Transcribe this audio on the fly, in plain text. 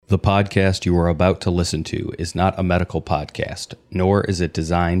The podcast you are about to listen to is not a medical podcast, nor is it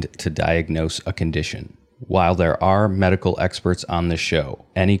designed to diagnose a condition. While there are medical experts on the show,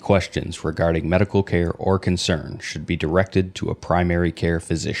 any questions regarding medical care or concern should be directed to a primary care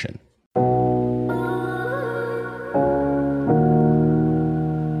physician.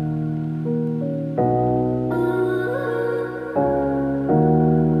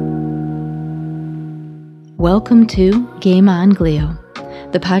 Welcome to Game On Glio,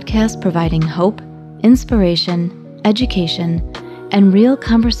 the podcast providing hope, inspiration, education, and real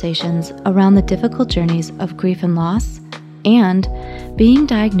conversations around the difficult journeys of grief and loss and being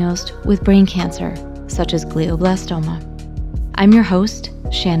diagnosed with brain cancer, such as glioblastoma. I'm your host,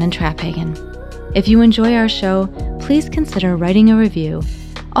 Shannon Traphagen. If you enjoy our show, please consider writing a review.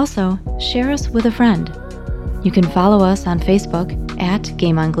 Also, share us with a friend. You can follow us on Facebook at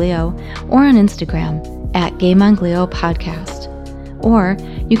Game On Glio or on Instagram at Game On Glio Podcast. Or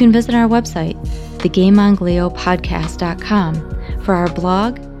you can visit our website, thegameongliopodcast.com, for our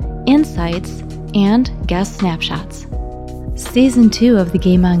blog, insights, and guest snapshots. Season 2 of the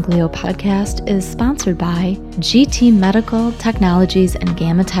Game On Glio podcast is sponsored by GT Medical Technologies and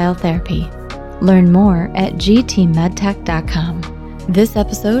Gamma Tile Therapy. Learn more at gtmedtech.com. This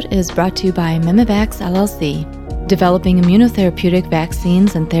episode is brought to you by Mimivax LLC, developing immunotherapeutic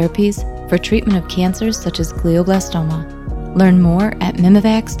vaccines and therapies for treatment of cancers such as glioblastoma. Learn more at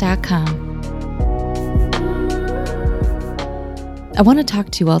mimivax.com. I want to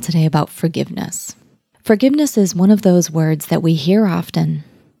talk to you all today about forgiveness. Forgiveness is one of those words that we hear often,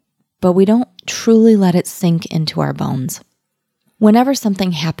 but we don't truly let it sink into our bones. Whenever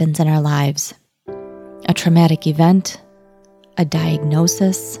something happens in our lives, a traumatic event, a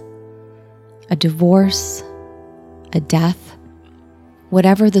diagnosis, a divorce, a death,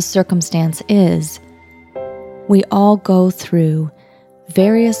 whatever the circumstance is, we all go through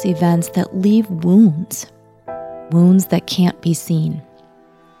various events that leave wounds that can't be seen.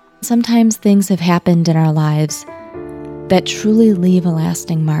 Sometimes things have happened in our lives that truly leave a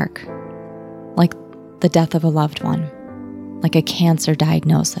lasting mark, like the death of a loved one, like a cancer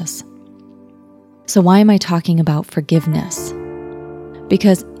diagnosis. So why am I talking about forgiveness?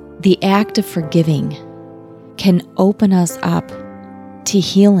 Because the act of forgiving can open us up to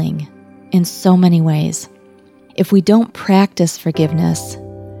healing in so many ways. If we don't practice forgiveness,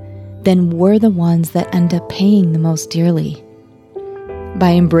 then we're the ones that end up paying the most dearly.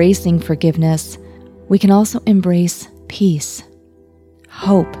 By embracing forgiveness, we can also embrace peace,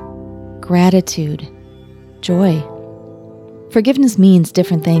 hope, gratitude, joy. Forgiveness means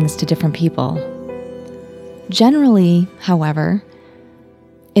different things to different people. Generally, however,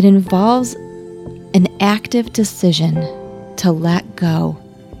 it involves an active decision to let go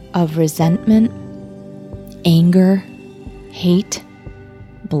of resentment, anger, hate,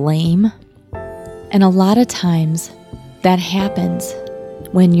 blame. And a lot of times that happens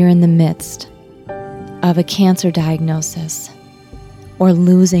when you're in the midst of a cancer diagnosis or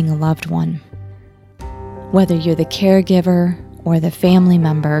losing a loved one. Whether you're the caregiver or the family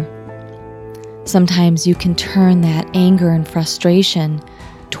member, sometimes you can turn that anger and frustration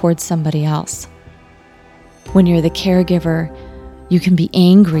towards somebody else. When you're the caregiver, you can be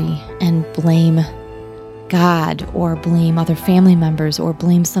angry and blame God or blame other family members or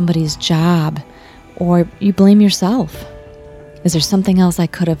blame somebody's job, or you blame yourself. Is there something else I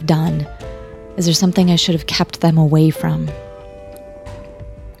could have done? Is there something I should have kept them away from?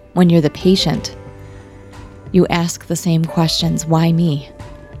 When you're the patient, you ask the same questions. Why me?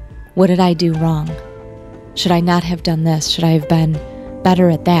 What did I do wrong? Should I not have done this? Should I have been better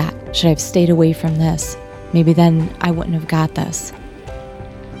at that? Should I have stayed away from this? Maybe then I wouldn't have got this.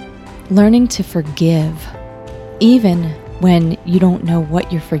 Learning to forgive, even when you don't know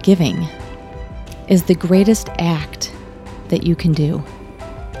what you're forgiving, is the greatest act that you can do.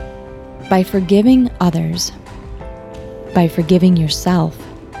 By forgiving others, by forgiving yourself,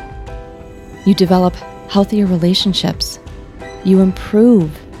 you develop healthier relationships. You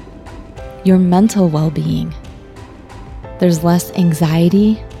improve your mental well-being. There's less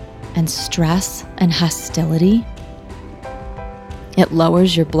anxiety and stress and hostility. It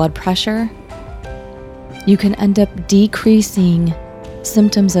lowers your blood pressure. You can end up decreasing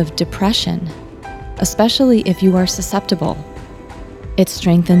symptoms of depression, especially if you are susceptible. It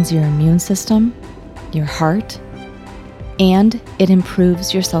strengthens your immune system, your heart, and it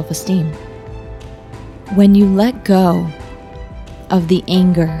improves your self-esteem. When you let go of the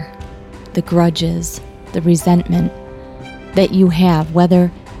anger, the grudges, the resentment that you have,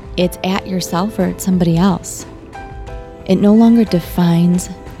 whether it's at yourself or at somebody else, it no longer defines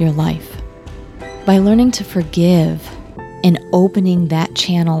your life. By learning to forgive, and opening that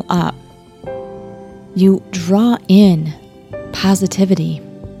channel up, you draw in positivity,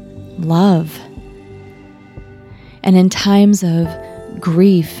 love. And in times of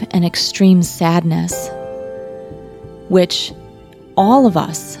grief and extreme sadness, which all of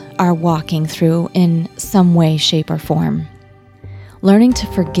us are walking through in some way, shape, or form, learning to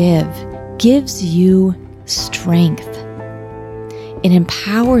forgive gives you strength. It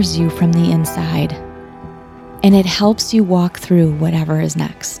empowers you from the inside, and it helps you walk through whatever is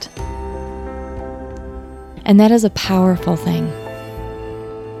next. And that is a powerful thing.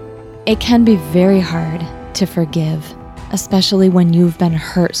 It can be very hard to forgive, especially when you've been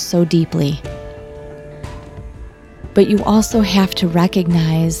hurt so deeply. But you also have to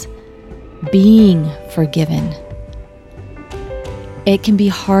recognize being forgiven. It can be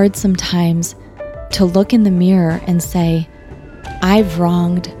hard sometimes to look in the mirror and say, I've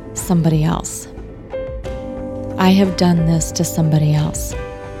wronged somebody else. I have done this to somebody else.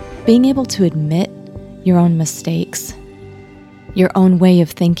 Being able to admit your own mistakes, your own way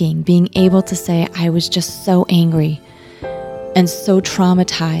of thinking, being able to say, I was just so angry and so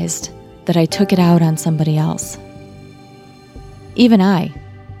traumatized that I took it out on somebody else. Even I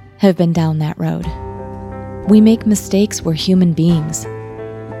have been down that road. We make mistakes, we're human beings.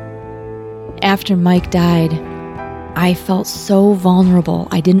 After Mike died, I felt so vulnerable.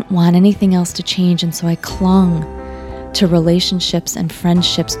 I didn't want anything else to change, and so I clung to relationships and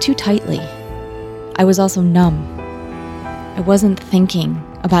friendships too tightly. I was also numb. I wasn't thinking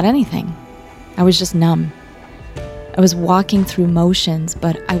about anything. I was just numb. I was walking through motions,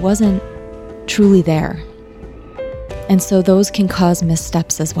 but I wasn't truly there. And so those can cause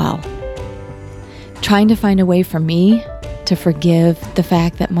missteps as well. Trying to find a way for me to forgive the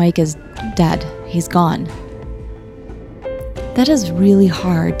fact that Mike is dead, he's gone. That is really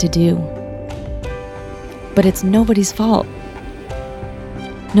hard to do. But it's nobody's fault.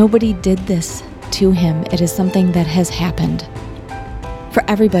 Nobody did this to him. It is something that has happened. For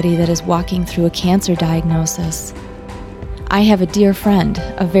everybody that is walking through a cancer diagnosis, I have a dear friend,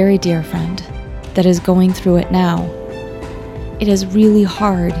 a very dear friend, that is going through it now. It is really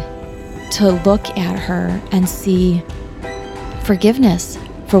hard to look at her and see forgiveness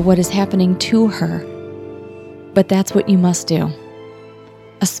for what is happening to her. But that's what you must do,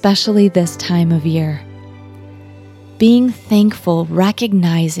 especially this time of year. Being thankful,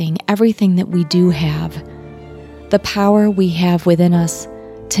 recognizing everything that we do have, the power we have within us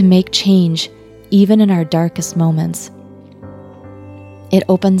to make change even in our darkest moments. It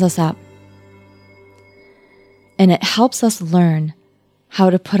opens us up. And it helps us learn how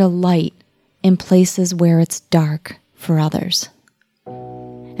to put a light in places where it's dark for others.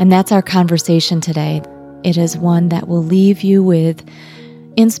 And that's our conversation today. It is one that will leave you with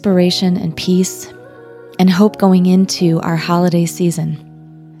inspiration and peace and hope going into our holiday season.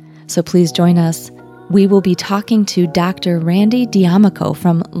 So please join us. We will be talking to Dr. Randy D'Amico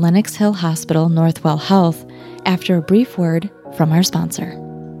from Lenox Hill Hospital, Northwell Health, after a brief word from our sponsor.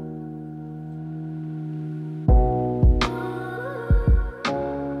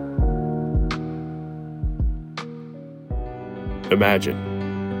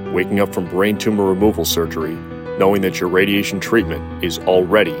 Imagine waking up from brain tumor removal surgery knowing that your radiation treatment is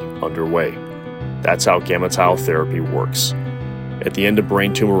already underway. That's how gamma tau therapy works. At the end of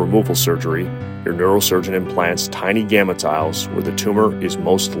brain tumor removal surgery, your neurosurgeon implants tiny gamma tiles where the tumor is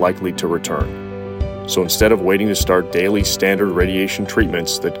most likely to return. So instead of waiting to start daily standard radiation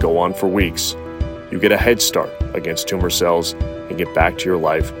treatments that go on for weeks, you get a head start against tumor cells and get back to your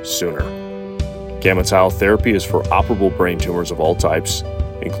life sooner. Gamma tau therapy is for operable brain tumors of all types,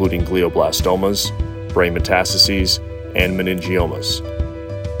 including glioblastomas, brain metastases, and meningiomas.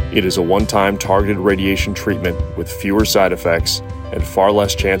 It is a one-time targeted radiation treatment with fewer side effects and far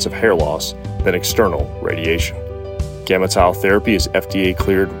less chance of hair loss than external radiation. Gamma tau therapy is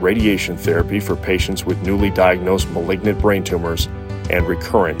FDA-cleared radiation therapy for patients with newly diagnosed malignant brain tumors and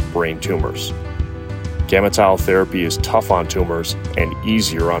recurrent brain tumors. Gamma tau therapy is tough on tumors and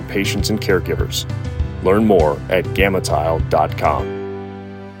easier on patients and caregivers. Learn more at gammatile.com.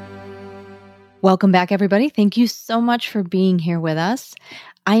 Welcome back, everybody. Thank you so much for being here with us.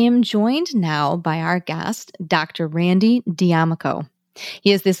 I am joined now by our guest, Dr. Randy D'Amico.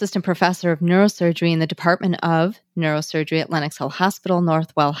 He is the assistant professor of neurosurgery in the Department of Neurosurgery at Lenox Hill Hospital,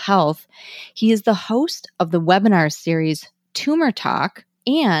 Northwell Health. He is the host of the webinar series Tumor Talk,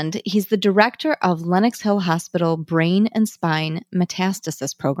 and he's the director of Lenox Hill Hospital Brain and Spine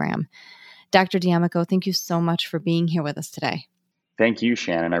Metastasis Program. Dr. D'Amico, thank you so much for being here with us today. Thank you,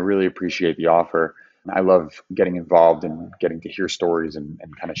 Shannon. I really appreciate the offer. I love getting involved and getting to hear stories and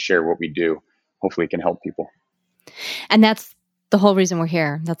kind of share what we do. Hopefully it can help people. And that's the whole reason we're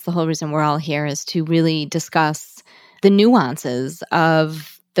here. That's the whole reason we're all here, is to really discuss the nuances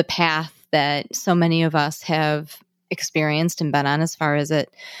of the path that so many of us have experienced and been on as far as it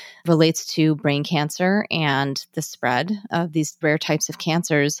relates to brain cancer and the spread of these rare types of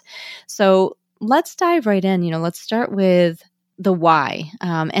cancers. So let's dive right in. Let's start with the why.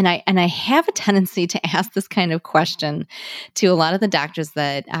 And I have a tendency to ask this kind of question to a lot of the doctors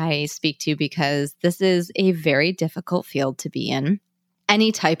that I speak to, because this is a very difficult field to be in.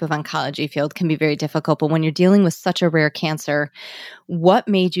 Any type of oncology field can be very difficult, but when you're dealing with such a rare cancer, what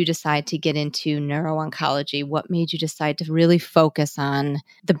made you decide to get into neuro-oncology? What made you decide to really focus on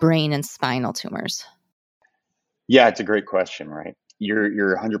the brain and spinal tumors? Yeah, it's a great question, right?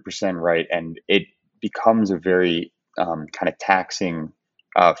 You're 100% right, and it becomes a very kind of taxing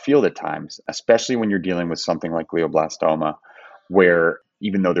field at times, especially when you're dealing with something like glioblastoma, where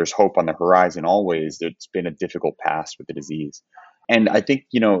even though there's hope on the horizon, always it's been a difficult past with the disease. And I think,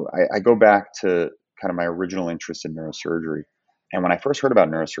 I go back to kind of my original interest in neurosurgery. And when I first heard about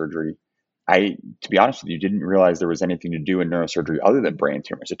neurosurgery, to be honest with you, didn't realize there was anything to do in neurosurgery other than brain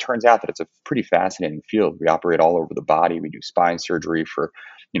tumors. It turns out that it's a pretty fascinating field. We operate all over the body. We do spine surgery for,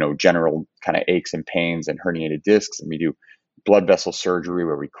 general kind of aches and pains and herniated discs. And we do blood vessel surgery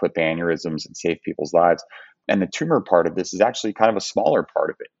where we clip aneurysms and save people's lives. And the tumor part of this is actually kind of a smaller part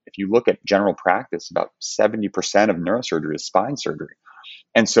of it. If you look at general practice, about 70% of neurosurgery is spine surgery.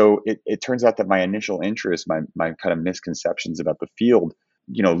 And so it turns out that my initial interest, my kind of misconceptions about the field,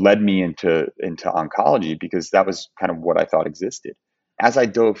 led me into oncology, because that was kind of what I thought existed. As I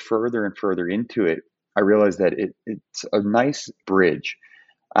dove further and further into it, I realized that it's a nice bridge.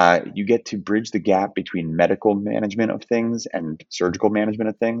 You get to bridge the gap between medical management of things and surgical management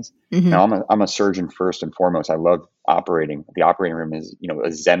of things. Mm-hmm. Now, I'm a surgeon first and foremost. I love operating. The operating room is,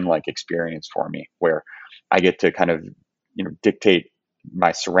 a Zen-like experience for me, where I get to kind of, dictate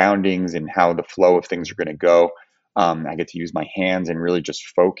my surroundings and how the flow of things are going to go. I get to use my hands and really just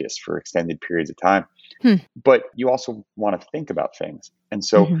focus for extended periods of time. But you also want to think about things. And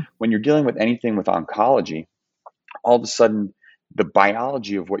so when you're dealing with anything with oncology, all of a sudden, the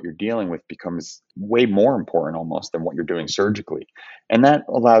biology of what you're dealing with becomes way more important almost than what you're doing surgically. And that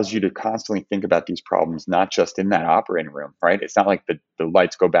allows you to constantly think about these problems, not just in that operating room, right? It's not like the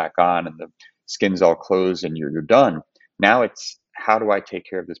lights go back on and the skin's all closed and you're done. Now it's, how do I take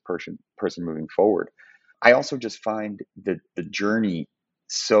care of this person moving forward? I also just find the journey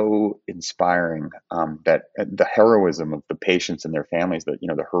so inspiring, that the heroism of the patients and their families, that,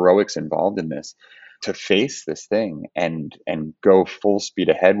 the heroics involved in this, to face this thing and go full speed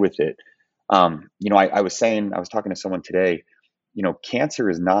ahead with it. I was talking to someone today, cancer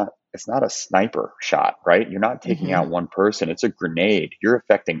is it's not a sniper shot, right? You're not taking out one person. It's a grenade. You're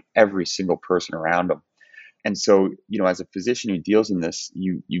affecting every single person around them. And so, as a physician who deals in this,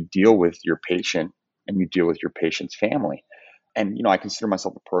 you deal with your patient and you deal with your patient's family. And, I consider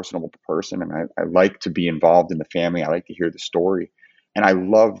myself a personable person, and I like to be involved in the family. I like to hear the story. And I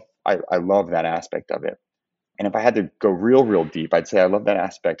love that aspect of it. And if I had to go real deep, I'd say I love that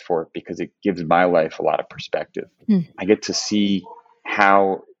aspect for it because it gives my life a lot of perspective. I get to see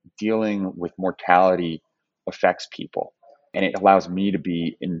how dealing with mortality affects people. And it allows me to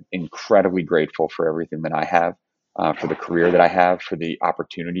be incredibly grateful for everything that I have, for the career that I have, for the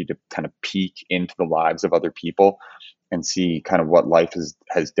opportunity to kind of peek into the lives of other people and see kind of what life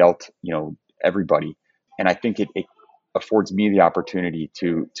has dealt, everybody. And I think it affords me the opportunity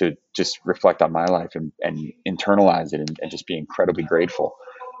to just reflect on my life and internalize it and just be incredibly grateful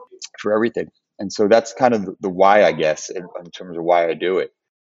for everything. And so that's kind of the why, I guess, in terms of why I do it.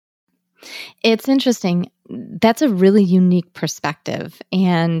 It's interesting. That's a really unique perspective,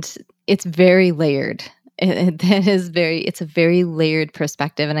 and it's very layered. It's a very layered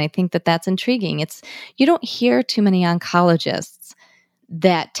perspective, and I think that that's intriguing. You don't hear too many oncologists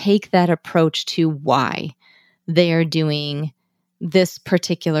that take that approach to why they are doing this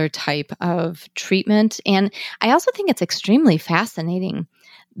particular type of treatment. And I also think it's extremely fascinating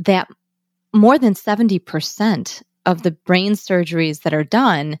that more than 70% of the brain surgeries that are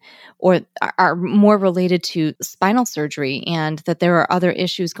done or are more related to spinal surgery, and that there are other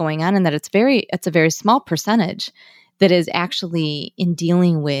issues going on, and that it's a very small percentage that is actually in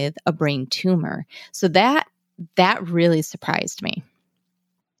dealing with a brain tumor. So that really surprised me.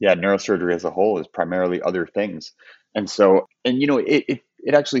 Yeah, neurosurgery as a whole is primarily other things. And so, it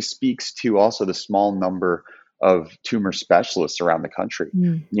actually speaks to also the small number of tumor specialists around the country.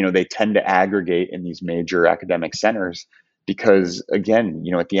 They tend to aggregate in these major academic centers because, again,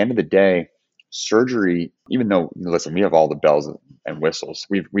 at the end of the day, surgery, even though, listen, we have all the bells and whistles,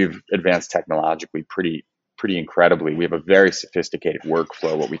 we've advanced technologically pretty pretty incredibly. We have a very sophisticated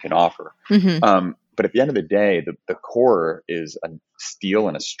workflow, what we can offer. But at the end of the day, the core is a steel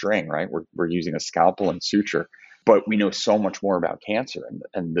and a string, right? We're using a scalpel and suture, but we know so much more about cancer.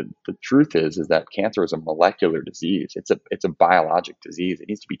 And the truth is that cancer is a molecular disease. It's a biologic disease. It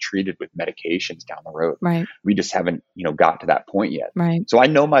needs to be treated with medications down the road. Right. We just haven't, got to that point yet. Right. So I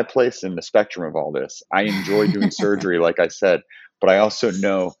know my place in the spectrum of all this. I enjoy doing surgery, like I said, but I also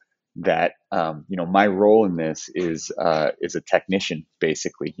know that, my role in this is a technician,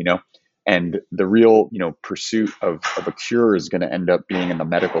 basically, and the real, pursuit of a cure is going to end up being in the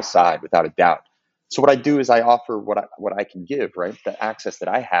medical side, without a doubt. So what I do is I offer what I can give, right? The access that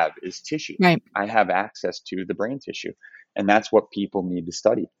I have is tissue. Right. I have access to the brain tissue, and that's what people need to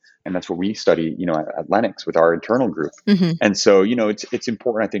study. And that's what we study, at Lennox with our internal group. And so, it's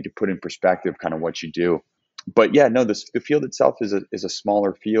important, I think, to put in perspective kind of what you do. But yeah, no, the field itself is a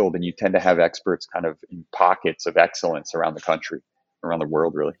smaller field, and you tend to have experts kind of in pockets of excellence around the country, around the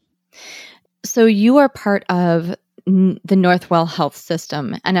world, really. So you are part of the Northwell Health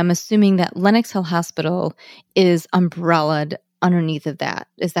System, and I'm assuming that Lenox Hill Hospital is umbrellaed underneath of that.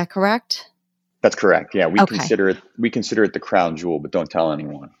 Is that correct? That's correct. Yeah, we consider it the crown jewel, but don't tell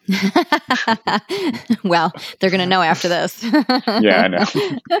anyone. Well, they're going to know after this. Yeah, I know.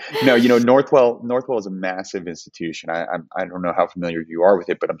 No, Northwell is a massive institution. I don't know how familiar you are with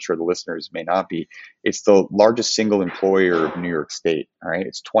it, but I'm sure the listeners may not be. It's the largest single employer of New York State. All right,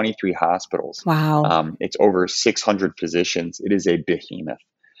 it's 23 hospitals. Wow. It's over 600 physicians. It is a behemoth,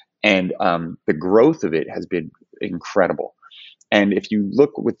 and the growth of it has been incredible. And if you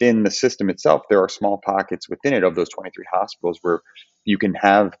look within the system itself, there are small pockets within it of those 23 hospitals where you can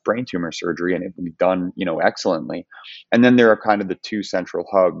have brain tumor surgery and it will be done, excellently. And then there are kind of the two central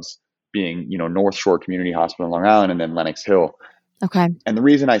hubs being, North Shore Community Hospital in Long Island and then Lenox Hill. Okay. And the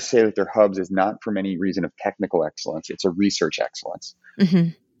reason I say that they're hubs is not from any reason of technical excellence. It's a research excellence.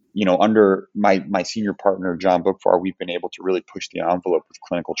 Under my senior partner, John Bookvar, we've been able to really push the envelope with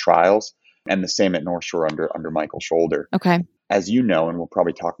clinical trials, and the same at North Shore under Michael Scholder. Okay. As you know, and we'll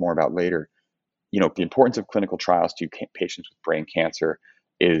probably talk more about later, the importance of clinical trials to patients with brain cancer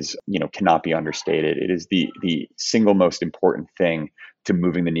is, cannot be understated. It is the single most important thing to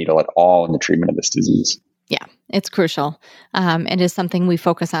moving the needle at all in the treatment of this disease. Yeah, it's crucial. It is something we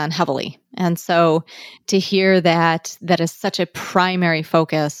focus on heavily. And so to hear that is such a primary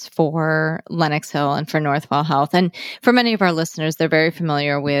focus for Lenox Hill and for Northwell Health. And for many of our listeners, they're very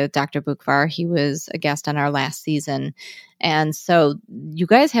familiar with Dr. Bookvar. He was a guest on our last season. And so you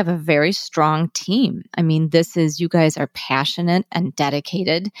guys have a very strong team. I mean, you guys are passionate and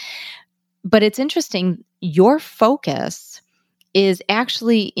dedicated. But it's interesting, your focus is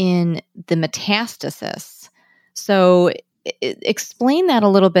actually in the metastasis. So explain that a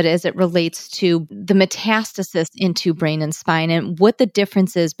little bit as it relates to the metastasis into brain and spine and what the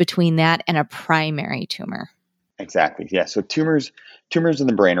difference is between that and a primary tumor. Exactly. Yeah. So tumors in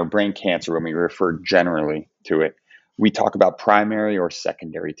the brain, or brain cancer, when we refer generally to it, we talk about primary or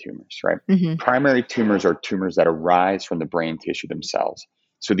secondary tumors, right? Primary tumors are tumors that arise from the brain tissue themselves.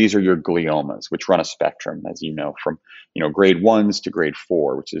 So these are your gliomas, which run a spectrum, as you know, from grade 1s to grade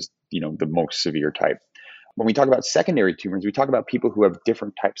 4, which is the most severe type. When we talk about secondary tumors, we talk about people who have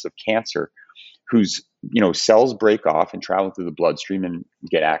different types of cancer, whose cells break off and travel through the bloodstream and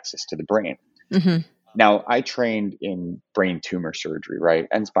get access to the brain. Now, I trained in brain tumor surgery, right,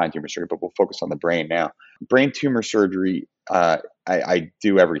 and spine tumor surgery, but we'll focus on the brain now. Brain tumor surgery, I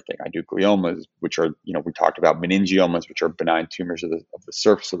do everything. I do gliomas, which are, we talked about meningiomas, which are benign tumors of the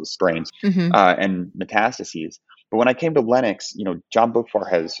surface of the brains, and metastases. But when I came to Lenox, John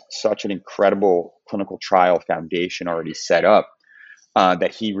Bookvar has such an incredible clinical trial foundation already set up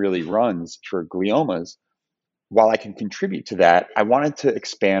that he really runs for gliomas. While I can contribute to that, I wanted to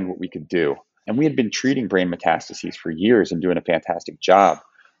expand what we could do. And we had been treating brain metastases for years and doing a fantastic job.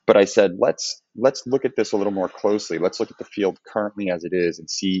 But I said, let's look at this a little more closely. Let's look at the field currently as it is and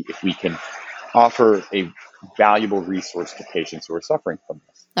see if we can offer a valuable resource to patients who are suffering from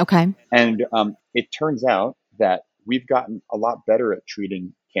this. Okay. And it turns out that we've gotten a lot better at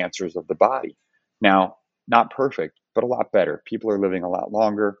treating cancers of the body. Now, not perfect, but a lot better. People are living a lot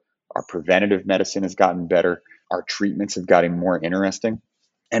longer. Our preventative medicine has gotten better. Our treatments have gotten more interesting.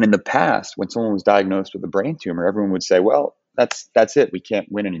 And in the past, when someone was diagnosed with a brain tumor, everyone would say, well, that's it. We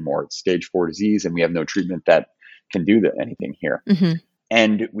can't win anymore. It's stage 4 disease, and we have no treatment that can do anything here.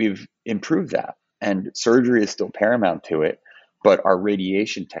 And we've improved that. And surgery is still paramount to it. but our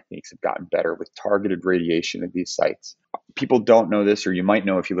radiation techniques have gotten better with targeted radiation of these sites. People don't know this, or you might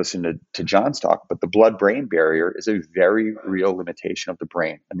know if you listen to John's talk, but the blood-brain barrier is a very real limitation of the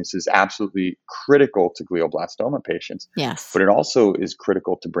brain. And this is absolutely critical to glioblastoma patients. Yes. But it also is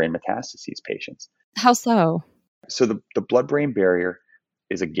critical to brain metastases patients. How so? So the blood-brain barrier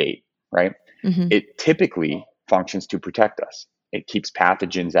is a gate, right? Mm-hmm. It typically functions to protect us. It keeps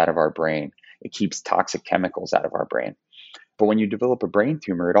pathogens out of our brain. It keeps toxic chemicals out of our brain. But when you develop a brain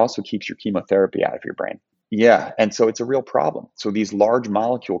tumor, it also keeps your chemotherapy out of your brain. Yeah. And so it's a real problem. So these large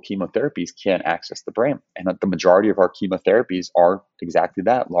molecule chemotherapies can't access the brain. And the majority of our chemotherapies are exactly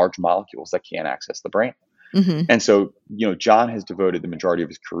that, large molecules that can't access the brain. Mm-hmm. And so, John has devoted the majority of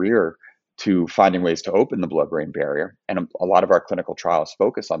his career to finding ways to open the blood-brain barrier. And a lot of our clinical trials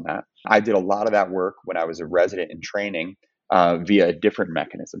focus on that. I did a lot of that work when I was a resident in training via a different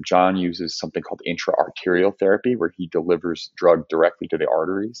mechanism. John uses something called intra-arterial therapy, where he delivers drug directly to the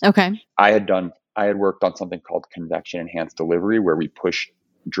arteries. Okay. I had worked on something called convection-enhanced delivery, where we push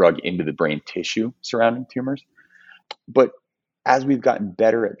drug into the brain tissue surrounding tumors. But as we've gotten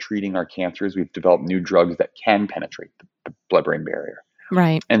better at treating our cancers, we've developed new drugs that can penetrate the blood-brain barrier.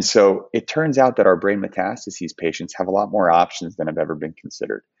 Right. And so it turns out that our brain metastases patients have a lot more options than have ever been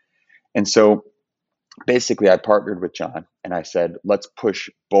considered. And so basically I partnered with John and I said, let's push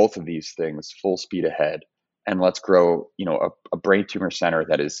both of these things full speed ahead. And let's grow, a brain tumor center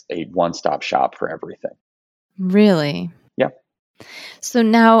that is a one-stop shop for everything. Really? Yeah. So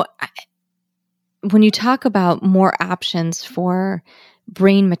now, when you talk about more options for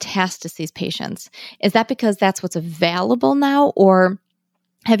brain metastases patients, is that because that's what's available now? Or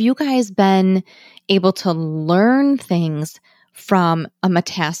have you guys been able to learn things from a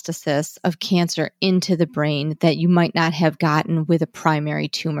metastasis of cancer into the brain that you might not have gotten with a primary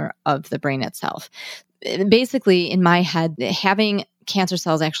tumor of the brain itself? Basically, in my head, having cancer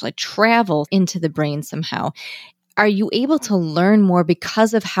cells actually travel into the brain somehow, are you able to learn more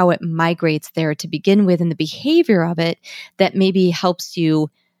because of how it migrates there to begin with and the behavior of it that maybe helps you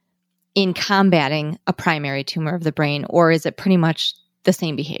in combating a primary tumor of the brain? Or is it pretty much the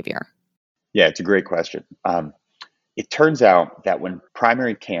same behavior? Yeah, it's a great question. It turns out that when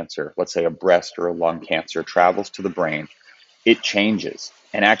primary cancer, let's say a breast or a lung cancer, travels to the brain, it changes.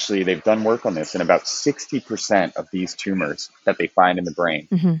 And actually, they've done work on this, and about 60% of these tumors that they find in the brain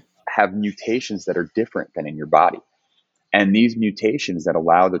have mutations that are different than in your body. And these mutations that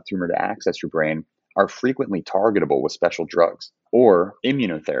allow the tumor to access your brain are frequently targetable with special drugs or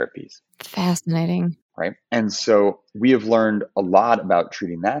immunotherapies. Fascinating. Right. And so we have learned a lot about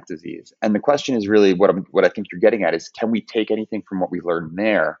treating that disease. And the question is really what I think you're getting at is, can we take anything from what we learned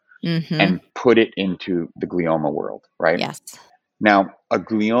there and put it into the glioma world? Right. Yes. Now, a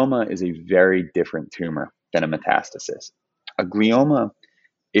glioma is a very different tumor than a metastasis. A glioma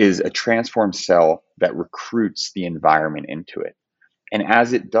is a transformed cell that recruits the environment into it. And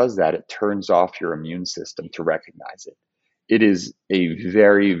as it does that, it turns off your immune system to recognize it. It is a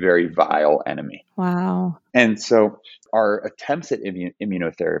very, very vile enemy. Wow. And so our attempts at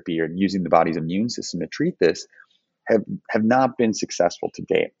immunotherapy and using the body's immune system to treat this have not been successful to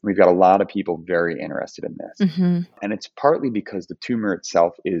date. We've got a lot of people very interested in this. And it's partly because the tumor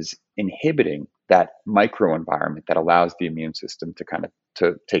itself is inhibiting that microenvironment that allows the immune system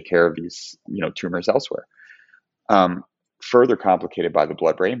to take care of these, tumors elsewhere. Further complicated by the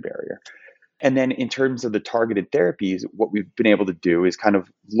blood-brain barrier. And then in terms of the targeted therapies, what we've been able to do is kind of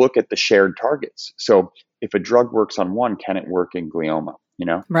look at the shared targets. So if a drug works on one, can it work in glioma?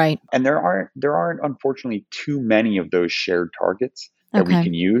 Right. And there aren't unfortunately too many of those shared targets that we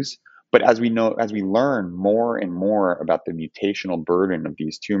can use. But as we learn more and more about the mutational burden of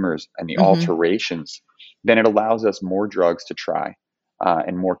these tumors and the alterations, then it allows us more drugs to try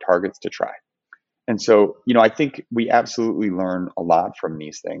and more targets to try. And so, I think we absolutely learn a lot from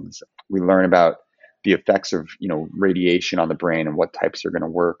these things. We learn about the effects of, radiation on the brain and what types are going to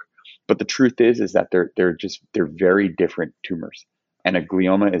work. But the truth is that they're very different tumors. And a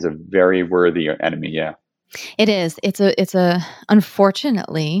glioma is a very worthy enemy. Yeah. It is. It's a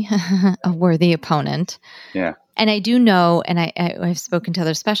unfortunately a worthy opponent. Yeah. And I do know, and I've spoken to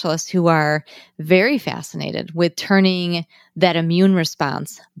other specialists who are very fascinated with turning that immune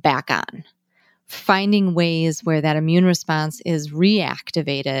response back on, finding ways where that immune response is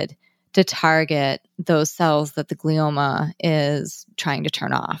reactivated to target those cells that the glioma is trying to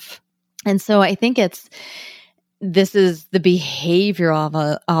turn off. And so I think this is the behavior of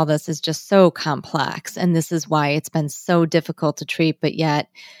all this is just so complex. And this is why it's been so difficult to treat, but yet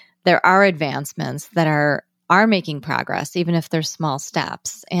there are advancements that are making progress, even if they're small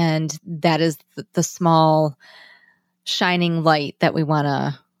steps. And that is the small shining light that we want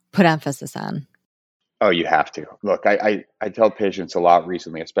to put emphasis on? Oh, you have to. Look, I tell patients a lot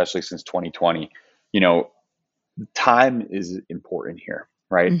recently, especially since 2020, you know, time is important here,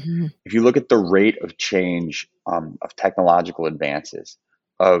 right? Mm-hmm. If you look at the rate of change of technological advances,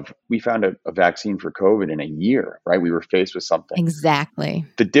 we found a vaccine for COVID in a year, right? We were faced with something. Exactly.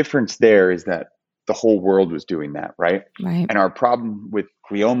 The difference there is that the whole world was doing that, right? Right. And our problem with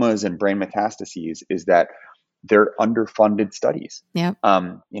gliomas and brain metastases is that they're underfunded studies. Yep.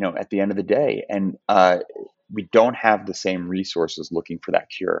 At the end of the day, and we don't have the same resources looking for that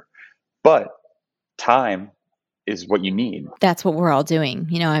cure. But time is what you need. That's what we're all doing.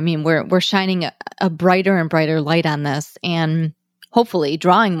 We're shining a brighter and brighter light on this, and hopefully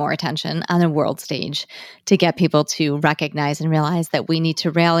drawing more attention on the world stage to get people to recognize and realize that we need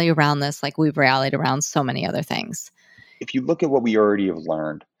to rally around this like we've rallied around so many other things. If you look at what we already have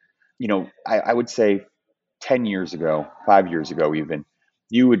learned, I would say 10 years ago, 5 years ago even,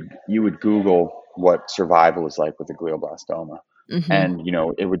 you would Google what survival is like with a glioblastoma. Mm-hmm.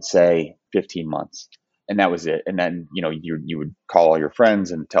 And, it would say 15 months. And that was it. And then, you would call all your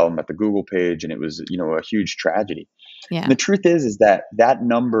friends and tell them at the Google page, and it was, a huge tragedy. Yeah. And the truth is that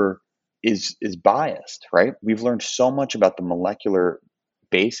number is biased, right? We've learned so much about the molecular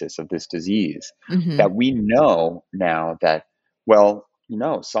basis of this disease Mm-hmm. that we know now that, well,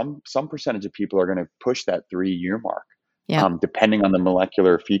 some percentage of people are going to push that 3-year mark, depending on the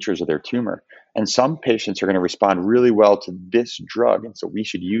molecular features of their tumor. And some patients are going to respond really well to this drug, and so we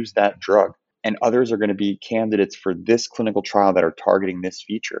should use that drug. And others are going to be candidates for this clinical trial that are targeting this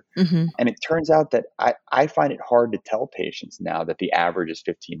feature. Mm-hmm. And it turns out that I find it hard to tell patients now that the average is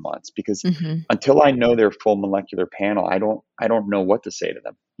 15 months because Mm-hmm. until I know their full molecular panel, I don't know what to say to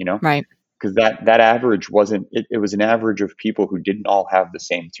them, Right. Because that average wasn't, it was an average of people who didn't all have the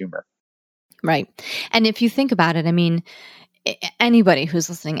same tumor. Right. And if you think about it, anybody who's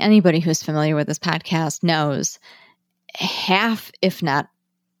listening, anybody who's familiar with this podcast knows half, if not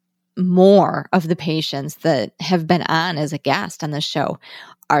more, of the patients that have been on as a guest on the show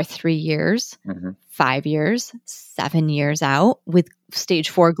are 3 years, Mm-hmm. 5 years, 7 years out with stage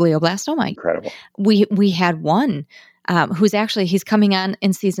 4 glioblastoma. Incredible. We had one he's coming on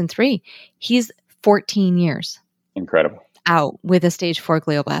in season 3. He's 14 years Incredible. out with a stage 4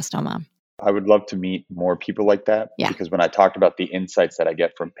 glioblastoma. I would love to meet more people like that. Yeah. Because when I talked about the insights that I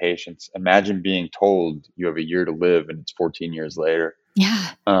get from patients, imagine being told you have a year to live and it's 14 years later.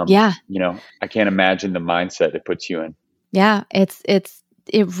 Yeah. Yeah. I can't imagine the mindset it puts you in. Yeah.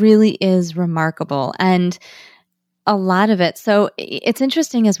 It really is remarkable. And a lot of it. So it's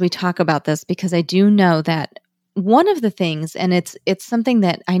interesting as we talk about this, because I do know that one of the things, and it's something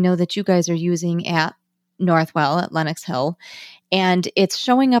that I know that you guys are using at Northwell at Lenox Hill, and it's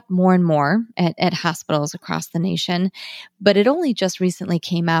showing up more and more at hospitals across the nation, but it only just recently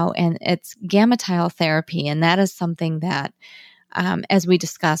came out, and it's GammaTile therapy. And that is something that, as we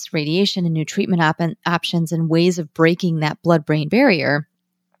discuss radiation and new treatment options and ways of breaking that blood-brain barrier,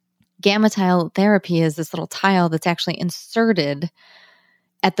 GammaTile therapy is this little tile that's actually inserted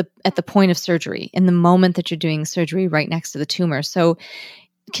at the point of surgery, in the moment that you're doing surgery, right next to the tumor. So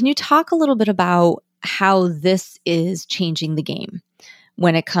can you talk a little bit about how this is changing the game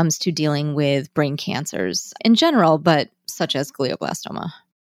when it comes to dealing with brain cancers in general, but such as glioblastoma?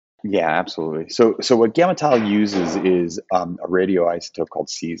 Yeah, absolutely. So what GammaTile uses is a radioisotope called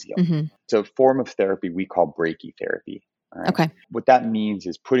cesium. Mm-hmm. It's a form of therapy we call brachytherapy. Right? Okay. What that means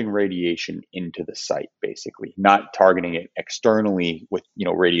is putting radiation into the site, basically, not targeting it externally with,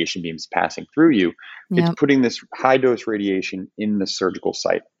 radiation beams passing through you. Yep. It's putting this high dose radiation in the surgical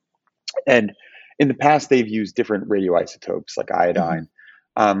site. And in the past, they've used different radioisotopes like iodine.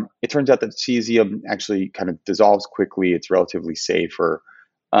 Mm-hmm. It turns out that cesium actually kind of dissolves quickly. It's relatively safer.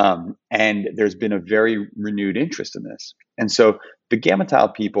 And there's been a very renewed interest in this. And so the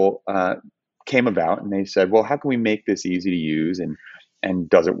GammaTile people came about and they said, well, how can we make this easy to use and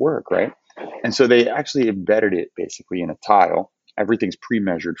does it work, right? And so they actually embedded it basically in a tile. Everything's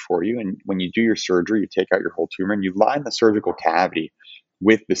pre-measured for you. And when you do your surgery, you take out your whole tumor and you line the surgical cavity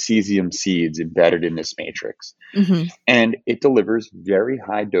with the cesium seeds embedded in this matrix. Mm-hmm. And it delivers very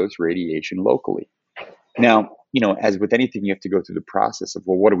high dose radiation locally. Now, as with anything, you have to go through the process of,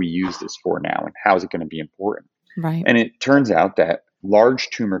 well, what do we use this for now? And how is it going to be important? Right. And it turns out that large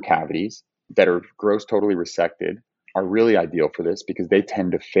tumor cavities that are gross totally resected are really ideal for this because they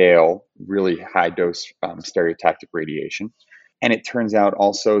tend to fail really high dose stereotactic radiation. And it turns out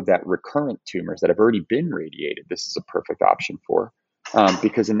also that recurrent tumors that have already been radiated, this is a perfect option for,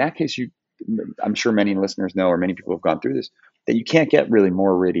 because in that case, I'm sure many listeners know, or many people have gone through this, that you can't get really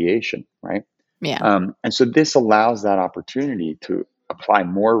more radiation, right? Yeah. And so this allows that opportunity to apply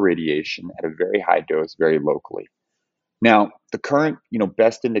more radiation at a very high dose, very locally. Now, the current,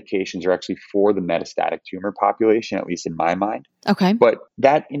 best indications are actually for the metastatic tumor population, at least in my mind. Okay. But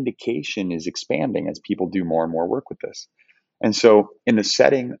that indication is expanding as people do more and more work with this. And so, in the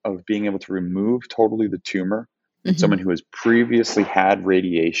setting of being able to remove totally the tumor in someone who has previously had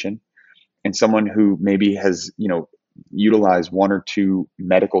radiation and someone who maybe has, utilized one or two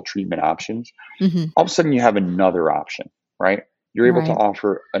medical treatment options, all of a sudden you have another option, right? You're able to Right.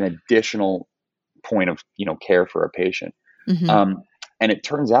 offer an additional point of, care for a patient. And it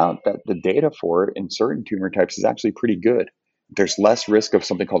turns out that the data for it in certain tumor types is actually pretty good. There's less risk of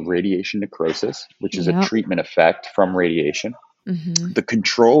something called radiation necrosis, which is a Yep. treatment effect from radiation. The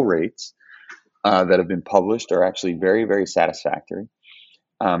control rates that have been published are actually very, very satisfactory,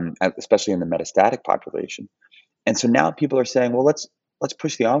 especially in the metastatic population. And so now people are saying, well, let's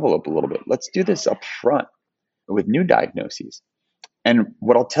push the envelope a little bit. Let's do this up front with new diagnoses. And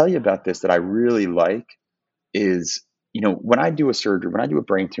what I'll tell you about this that I really like is, when I do a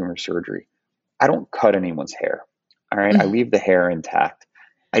brain tumor surgery, I don't cut anyone's hair. All right. I leave the hair intact.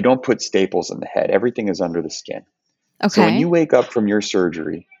 I don't put staples in the head. Everything is under the skin. So when Okay. you wake up from your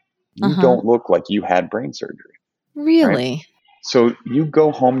surgery, you don't look like you had brain surgery. Really? So you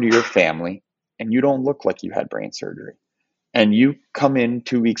go home to your family and you don't look like you had brain surgery. And you come in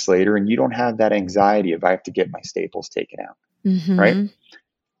 2 weeks later and you don't have that anxiety of I have to get my staples taken out. Right.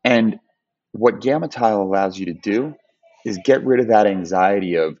 And what GammaTile allows you to do is get rid of that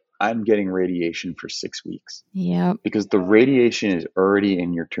anxiety of I'm getting radiation for 6 weeks, Yep. because the radiation is already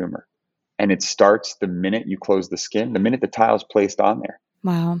in your tumor and it starts the minute you close the skin, the minute the tile is placed on there.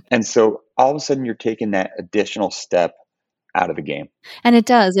 Wow. And so all of a sudden you're taking that additional step out of the game. And it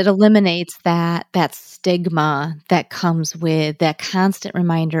does. It eliminates that stigma that comes with that constant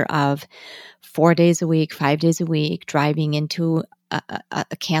reminder of 4 days a week, 5 days a week, driving into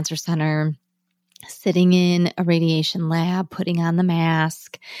a cancer center, sitting in a radiation lab, putting on the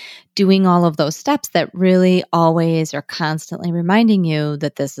mask, doing all of those steps that really always are constantly reminding you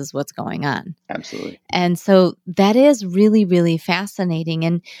that this is what's going on. Absolutely. And so that is really, really fascinating.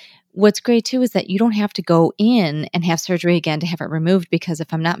 And what's great too is that you don't have to go in and have surgery again to have it removed, because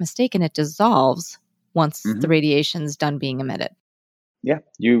if I'm not mistaken, it dissolves once the radiation's done being emitted. Yeah,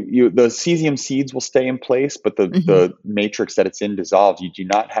 the cesium seeds will stay in place, but the matrix that it's in dissolves. You do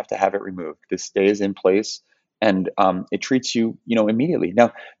not have to have it removed. This stays in place, and it treats you, immediately.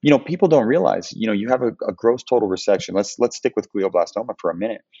 Now, people don't realize, you have a gross total resection. Let's stick with glioblastoma for a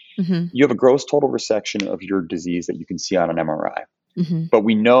minute. You have a gross total resection of your disease that you can see on an MRI, but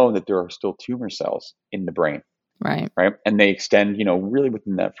we know that there are still tumor cells in the brain, Right. and they extend, really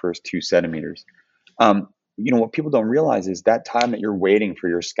within that first 2 centimeters. What people don't realize is that time that you're waiting for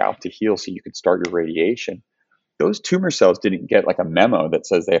your scalp to heal so you can start your radiation, those tumor cells didn't get like a memo that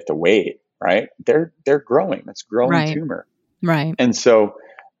says they have to wait, right? They're growing. That's growing Right. tumor. Right. And so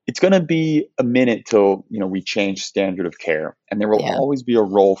it's going to be a minute till, we change standard of care. And there will Yeah. always be a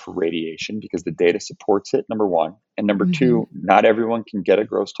role for radiation because the data supports it, number one. And number two, not everyone can get a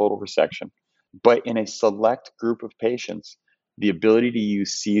gross total resection. But in a select group of patients, the ability to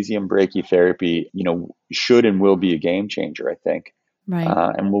use cesium brachytherapy, should and will be a game changer, I think. Right.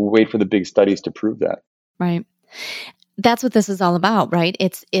 And we'll wait for the big studies to prove that. Right. That's what this is all about, right?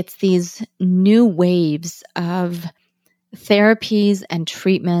 It's these new waves of therapies and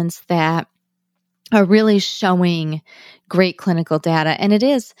treatments that are really showing great clinical data. And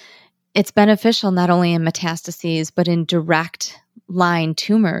it's beneficial not only in metastases, but in direct line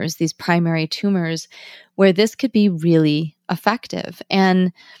tumors, these primary tumors, where this could be really effective.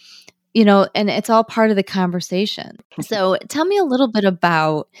 And, and it's all part of the conversation. So tell me a little bit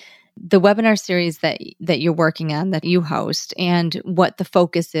about the webinar series that you're working on, that you host, and what the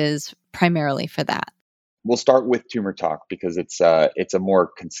focus is primarily for that. We'll start with Tumor Talk because it's a more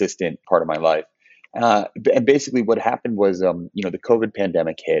consistent part of my life. And basically what happened was, the COVID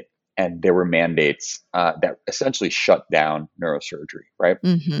pandemic hit and there were mandates that essentially shut down neurosurgery, right?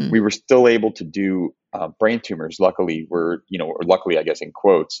 We were still able to do brain tumors. Luckily, or luckily, I guess in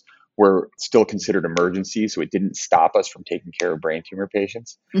quotes, were still considered emergencies. So it didn't stop us from taking care of brain tumor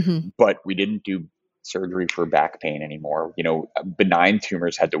patients, but we didn't do surgery for back pain anymore. Benign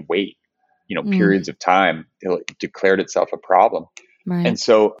tumors had to wait, periods of time till it declared itself a problem. Right. And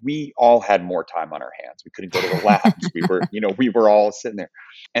so we all had more time on our hands. We couldn't go to the labs. we were all sitting there.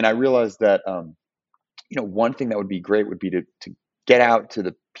 And I realized that, one thing that would be great would be to get out to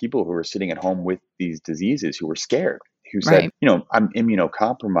the people who are sitting at home with these diseases, who were scared, who said, Right. I'm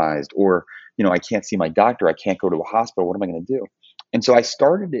immunocompromised, or, I can't see my doctor. I can't go to a hospital. What am I going to do? And so I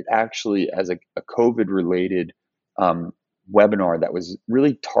started it actually as a COVID related webinar that was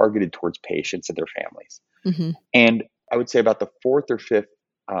really targeted towards patients and their families. Mm-hmm. And I would say about the fourth or fifth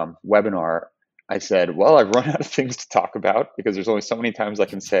webinar, I said, well, I've run out of things to talk about because there's only so many times I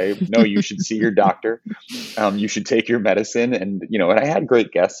can say, no, you should see your doctor. You should take your medicine. And, and I had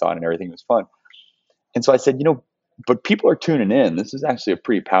great guests on and everything was fun. And so I said, but people are tuning in. This is actually a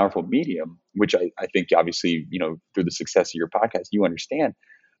pretty powerful medium, which I think obviously, through the success of your podcast, you understand.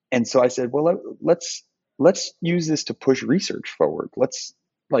 And so I said, well, let's use this to push research forward. Let's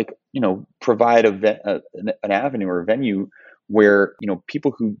provide an avenue or a venue where,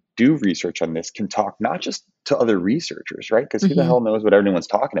 people who do research on this can talk not just to other researchers, right? Because who the hell knows what everyone's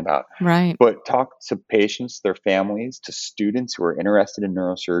talking about, right? But talk to patients, their families, to students who are interested in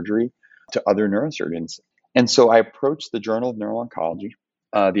neurosurgery, to other neurosurgeons. And so I approached the Journal of Neuro-Oncology.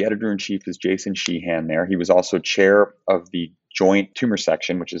 The editor-in-chief is Jason Sheehan there. He was also chair of the Joint Tumor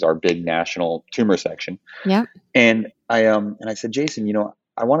Section, which is our big national tumor section. Yeah. And I said, Jason,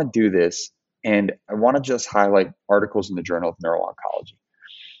 I want to do this, and I want to just highlight articles in the Journal of Neuro-Oncology.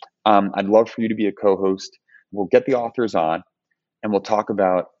 I'd love for you to be a co-host. We'll get the authors on, and we'll talk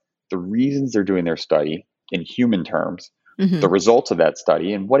about the reasons they're doing their study in human terms, the results of that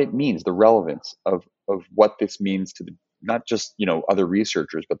study, and what it means, the relevance of what this means to not just other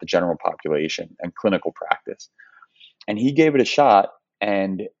researchers, but the general population and clinical practice. And he gave it a shot.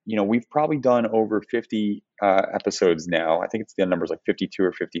 And, we've probably done over 50 episodes now. I think the number's like 52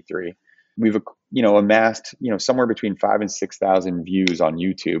 or 53. We've, amassed, somewhere between 5,000 and 6,000 views on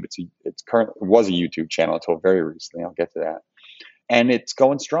YouTube. It was a YouTube channel until very recently. I'll get to that. And it's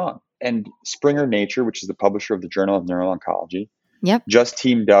going strong. And Springer Nature, which is the publisher of the Journal of Neuro-Oncology, just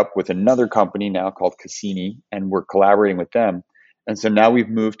teamed up with another company now called Cassini, and we're collaborating with them. And so now we've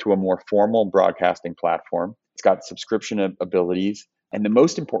moved to a more formal broadcasting platform. It's got subscription abilities. And the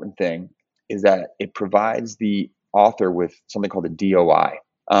most important thing is that it provides the author with something called a DOI,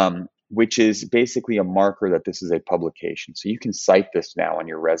 which is basically a marker that this is a publication. So you can cite this now on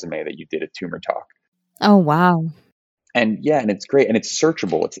your resume that you did a tumor talk. Oh, wow. And and it's great. And it's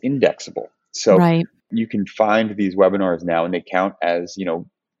searchable. It's indexable. So you can find these webinars now, and they count as,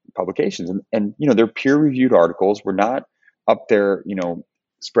 publications. And they're peer-reviewed articles. We're not up there,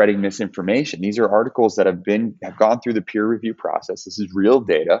 spreading misinformation. These are articles that have gone through the peer review process. This is real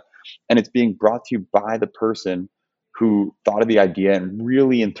data, and it's being brought to you by the person who thought of the idea and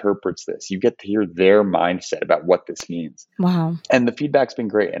really interprets this. You get to hear their mindset about what this means. Wow. And the feedback's been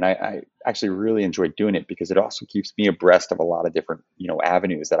great. And I actually really enjoyed doing it because it also keeps me abreast of a lot of different,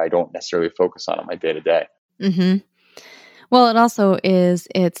 avenues that I don't necessarily focus on my day to day. Mm-hmm. Well, it also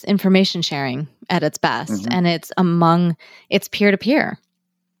it's information sharing at its best, and it's peer-to-peer.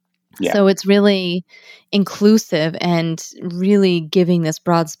 Yeah. So it's really inclusive and really giving this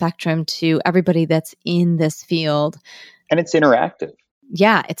broad spectrum to everybody that's in this field. And it's interactive.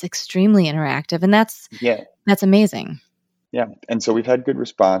 Yeah, it's extremely interactive. And that's amazing. Yeah. And so we've had good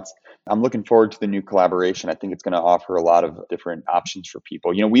response. I'm looking forward to the new collaboration. I think it's going to offer a lot of different options for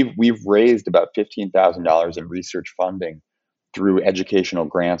people. We've raised about $15,000 in research funding through educational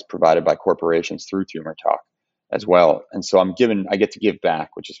grants provided by corporations through Tumor Talk as well. And so I get to give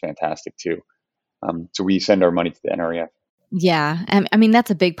back, which is fantastic too. So we send our money to the NREF. Yeah. I mean,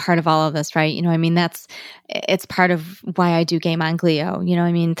 that's a big part of all of this, right? It's part of why I do Game On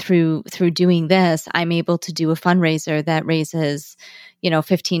Glio. Through doing this, I'm able to do a fundraiser that raises,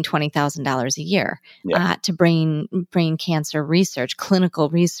 $15,000, $20,000 a year to brain cancer research, clinical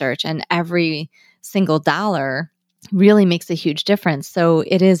research, and every single dollar really makes a huge difference. So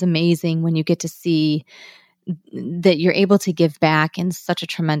it is amazing when you get to see that you're able to give back in such a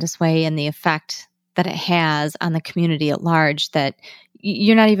tremendous way, and the effect that it has on the community at large that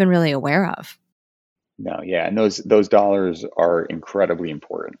you're not even really aware of. No, yeah. And those dollars are incredibly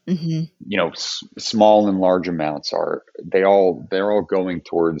important. Mm-hmm. Small and large amounts they're all going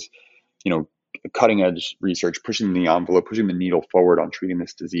towards, cutting edge research, pushing the envelope, pushing the needle forward on treating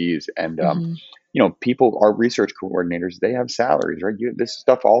this disease. And, people, our research coordinators, they have salaries, right? This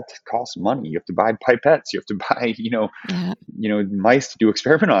stuff all costs money. You have to buy pipettes. You have to buy, mice to do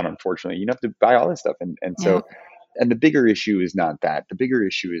experiment on, unfortunately. You have to buy all this stuff. And so, and the bigger issue is not that. The bigger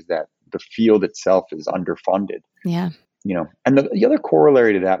issue is that the field itself is underfunded. Yeah. And the other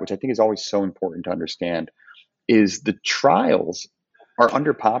corollary to that, which I think is always so important to understand, is the trials are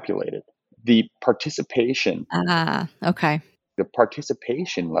underpopulated. The participation. Okay. The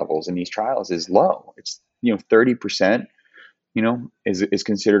participation levels in these trials is low. It's 30%. Is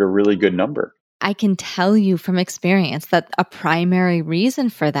considered a really good number. I can tell you from experience that a primary reason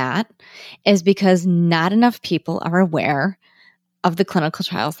for that is because not enough people are aware of the clinical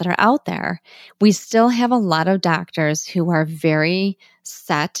trials that are out there. We still have a lot of doctors who are very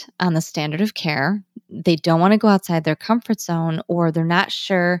set on the standard of care. They don't want to go outside their comfort zone, or they're not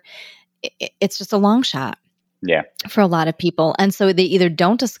sure. It's just a long shot for a lot of people. And so they either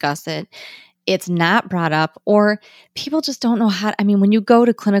don't discuss it, it's not brought up, or people just don't know how. I mean, when you go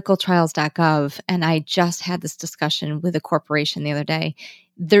to clinicaltrials.gov, and I just had this discussion with a corporation the other day,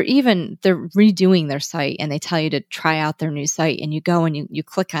 they're redoing their site, and they tell you to try out their new site, and you go and you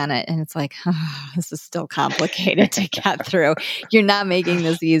click on it, and it's like, oh, this is still complicated to get through. You're not making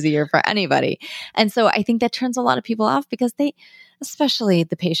this easier for anybody. And so I think that turns a lot of people off, because especially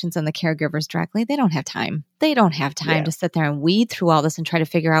the patients and the caregivers directly, they don't have time. They don't have time to sit there and weed through all this and try to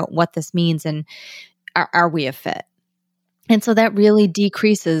figure out what this means, and are we a fit? And so that really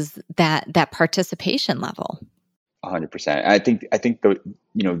decreases that participation level. 100%. I think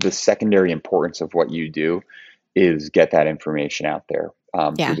the secondary importance of what you do is get that information out there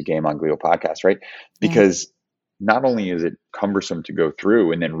through the Game on Glio podcast, right? Because not only is it cumbersome to go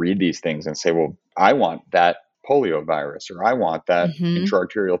through and then read these things and say, well, I want that polio virus, or I want that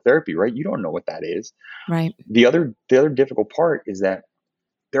intraarterial therapy, right? You don't know what that is. Right. The other difficult part is that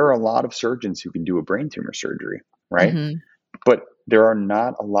there are a lot of surgeons who can do a brain tumor surgery, right? Mm-hmm. But there are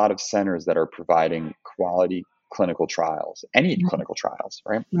not a lot of centers that are providing quality clinical trials, clinical trials,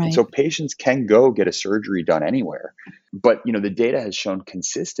 right? And so patients can go get a surgery done anywhere. But, the data has shown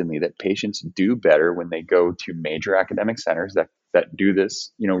consistently that patients do better when they go to major academic centers that do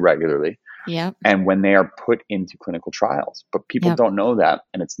this, regularly. Yeah. And when they are put into clinical trials. But people don't know that,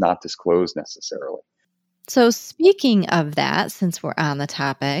 and it's not disclosed necessarily. So speaking of that, since we're on the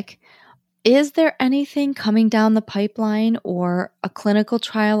topic, is there anything coming down the pipeline, or a clinical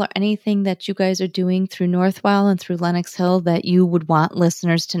trial, or anything that you guys are doing through Northwell and through Lenox Hill that you would want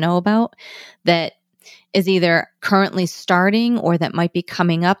listeners to know about, that is either currently starting or that might be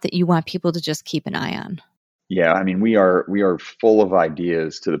coming up, that you want people to just keep an eye on? Yeah, I mean, we are full of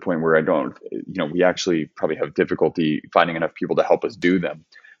ideas to the point where we actually probably have difficulty finding enough people to help us do them.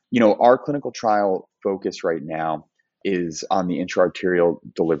 Our clinical trial focus right now is on the intraarterial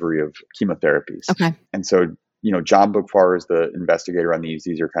delivery of chemotherapies. Okay. And so, John Bookfar is the investigator on these.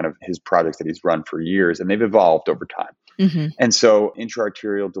 These are kind of his projects that he's run for years, and they've evolved over time. Mm-hmm. And so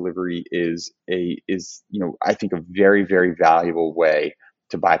intraarterial delivery is I think a very, very valuable way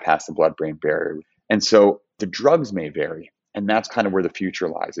to bypass the blood-brain barrier. And so the drugs may vary, and that's kind of where the future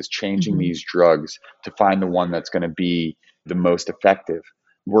lies, is changing these drugs to find the one that's going to be the most effective.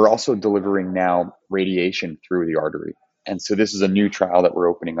 We're also delivering now radiation through the artery. And so this is a new trial that we're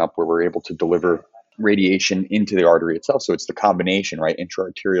opening up where we're able to deliver radiation into the artery itself. So it's the combination, right?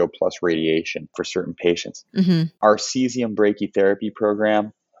 Intraarterial plus radiation for certain patients. Mm-hmm. Our cesium brachytherapy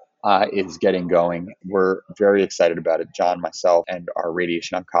program is getting going. We're very excited about it, John, myself, and our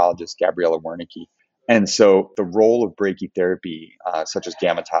radiation oncologist, Gabriella Wernicke. And so the role of brachytherapy, such as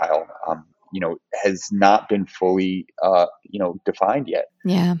GammaTile, has not been fully, defined yet.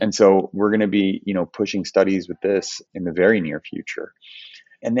 Yeah. And so we're going to be, pushing studies with this in the very near future.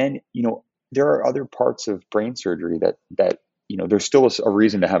 And then, there are other parts of brain surgery that there's still a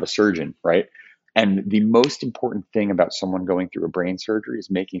reason to have a surgeon, right? And the most important thing about someone going through a brain surgery is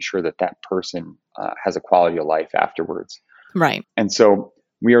making sure that person has a quality of life afterwards. Right. And so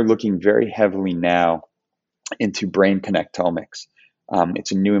we are looking very heavily now into brain connectomics.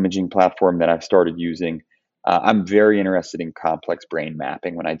 It's a new imaging platform that I've started using. I'm very interested in complex brain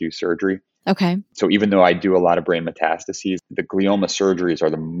mapping when I do surgery. Okay. So even though I do a lot of brain metastases, the glioma surgeries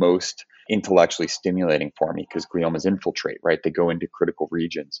are the most intellectually stimulating for me because gliomas infiltrate, right? They go into critical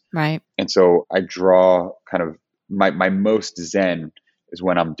regions. Right. And so I draw kind of my most zen is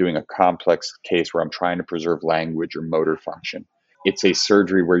when I'm doing a complex case where I'm trying to preserve language or motor function. It's a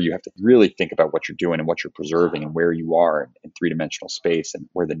surgery where you have to really think about what you're doing and what you're preserving and where you are in three-dimensional space and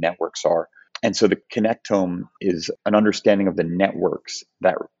where the networks are. And so the connectome is an understanding of the networks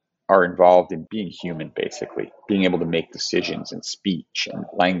that are involved in being human, basically, being able to make decisions and speech and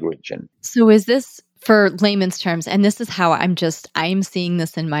language. And so is this, for layman's terms, and this is how I'm seeing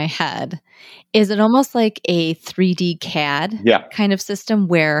this in my head, is it almost like a 3D CAD kind of system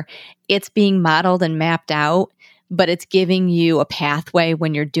where it's being modeled and mapped out, but it's giving you a pathway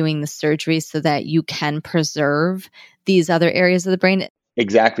when you're doing the surgery so that you can preserve these other areas of the brain?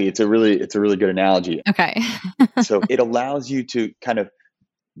 Exactly. It's a really good analogy. Okay. So it allows you to kind of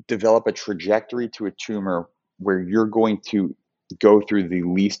develop a trajectory to a tumor where you're going to go through the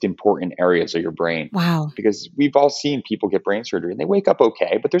least important areas of your brain. Wow. Because we've all seen people get brain surgery and they wake up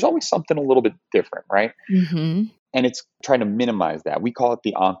okay, but there's always something a little bit different, right? Mm-hmm. And it's trying to minimize that. We call it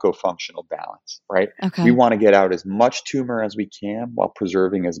the oncofunctional balance, right? Okay. We want to get out as much tumor as we can while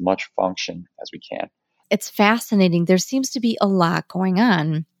preserving as much function as we can. It's fascinating. There seems to be a lot going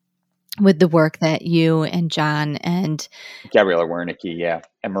on with the work that you and John and Gabriela Wernicke, yeah,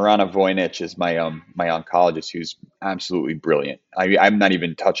 and Marana Voynich is my oncologist, who's absolutely brilliant. I'm not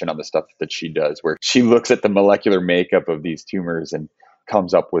even touching on the stuff that she does, where she looks at the molecular makeup of these tumors and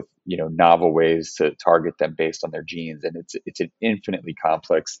comes up with novel ways to target them based on their genes, and it's an infinitely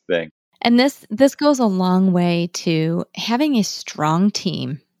complex thing. And this goes a long way to having a strong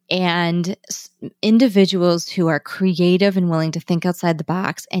team and individuals who are creative and willing to think outside the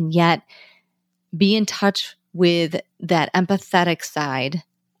box and yet be in touch with that empathetic side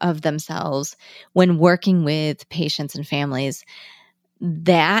of themselves when working with patients and families.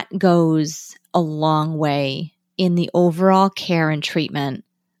 That goes a long way in the overall care and treatment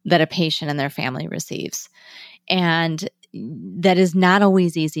that a patient and their family receives. And that is not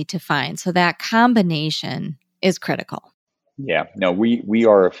always easy to find. So that combination is critical. Yeah, no, we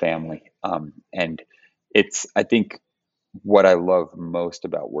are a family. And it's, I think, what I love most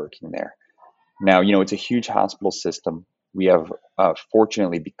about working there. Now, it's a huge hospital system. We have,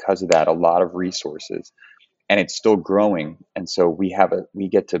 fortunately, because of that, a lot of resources, and it's still growing. And so we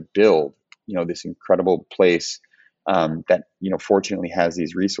get to build, this incredible place that, fortunately has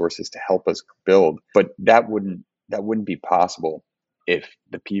these resources to help us build. But that wouldn't be possible if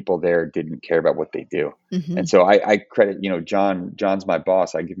the people there didn't care about what they do. Mm-hmm. And so I credit, John's my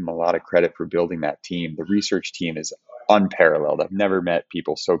boss. I give him a lot of credit for building that team. The research team is unparalleled. I've never met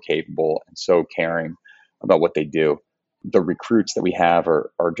people so capable and so caring about what they do. The recruits that we have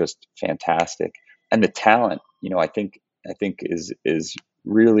are just fantastic. And the talent, I think is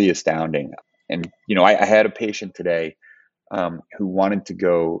really astounding. And, I had a patient today who wanted to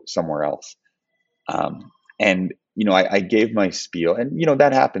go somewhere else. And, I gave my spiel, and,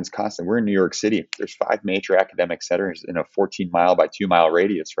 that happens constantly. We're in New York City. There's 5 major academic centers in a 14-mile by 2-mile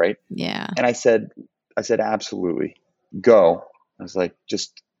radius, right? Yeah. And I said, absolutely, go. I was like,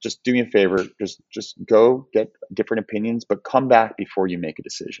 just do me a favor. Just go get different opinions, but come back before you make a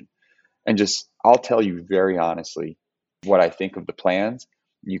decision. And I'll tell you very honestly what I think of the plans.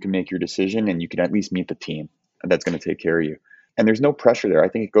 You can make your decision, and you can at least meet the team that's going to take care of you. And there's no pressure there. I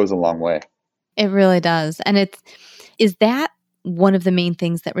think it goes a long way. It really does. And is that one of the main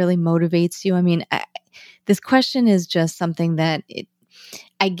things that really motivates you? I mean, this question is just something that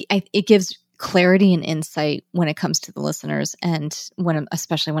it gives clarity and insight when it comes to the listeners, and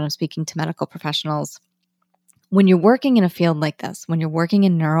especially when I'm speaking to medical professionals. When you're working in a field like this, when you're working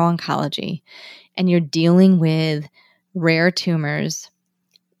in neuro-oncology and you're dealing with rare tumors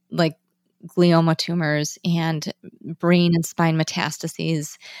like glioma tumors and brain and spine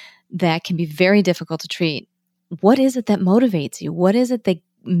metastases that can be very difficult to treat, what is it that motivates you? What is it that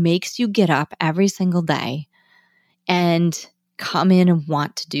makes you get up every single day and come in and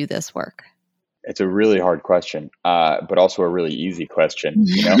want to do this work? It's a really hard question, but also a really easy question.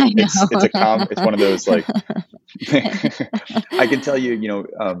 It's one of those, like, I can tell you,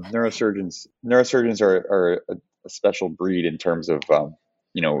 neurosurgeons are a special breed in terms of,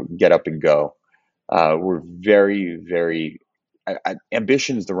 get up and go. We're very, very,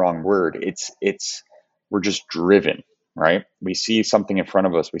 ambition is the wrong word. We're just driven, right? We see something in front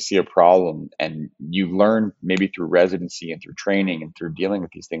of us, we see a problem, and you learn maybe through residency and through training and through dealing with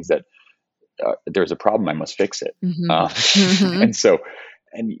these things that there's a problem, I must fix it. Mm-hmm.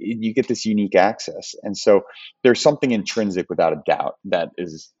 And you get this unique access. And so there's something intrinsic, without a doubt, that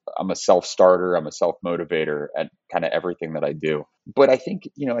is, I'm a self-starter, I'm a self-motivator at kind of everything that I do. But I think,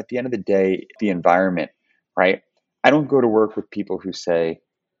 at the end of the day, the environment, right? I don't go to work with people who say,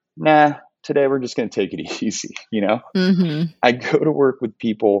 nah, today we're just going to take it easy, Mm-hmm. I go to work with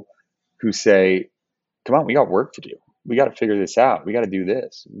people who say, come on, we got work to do. We got to figure this out. We got to do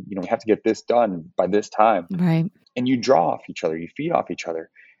this. We have to get this done by this time. Right. And you draw off each other, you feed off each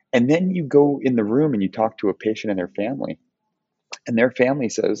other. And then you go in the room and you talk to a patient and their family. And their family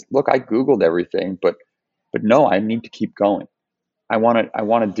says, look, I Googled everything, but no, I need to keep going. I want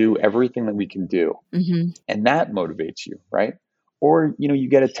to do everything that we can do. Mm-hmm. And that motivates you, right? Or, you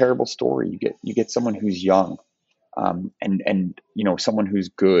get a terrible story. You get someone who's young, and someone who's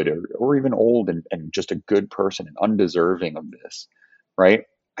good, or even old, and just a good person and undeserving of this, right?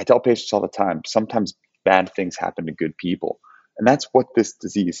 I tell patients all the time, sometimes bad things happen to good people, and that's what this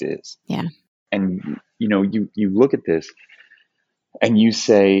disease is. Yeah. And you look at this and you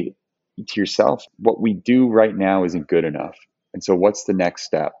say to yourself, what we do right now isn't good enough, and so what's the next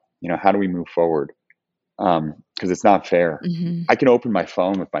step? How do we move forward? because it's not fair. Mm-hmm. I can open my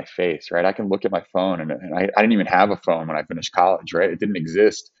phone with my face, right? I can look at my phone, and I didn't even have a phone when I finished college, right? It didn't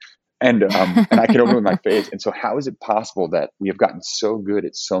exist. And I can open it with my face. And so how is it possible that we have gotten so good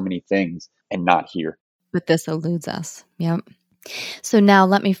at so many things and not here? But this eludes us. Yep. So now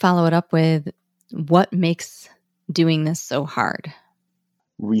let me follow it up with what makes doing this so hard?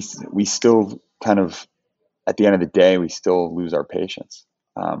 We still kind of, at the end of the day, we still lose our patience.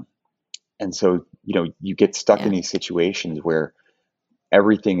 And so, you get stuck in these situations where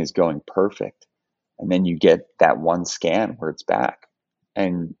everything is going perfect. And then you get that one scan where it's back,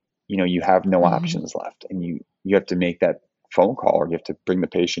 and, you have no options left, and you have to make that phone call, or you have to bring the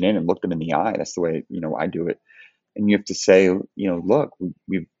patient in and look them in the eye. That's the way, I do it. And you have to say, look,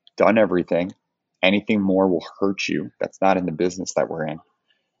 we've done everything. Anything more will hurt you. That's not in the business that we're in.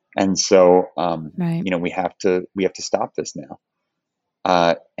 And so, Right. we have to stop this now.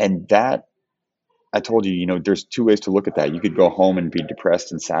 And that, I told you, there's two ways to look at that. You could go home and be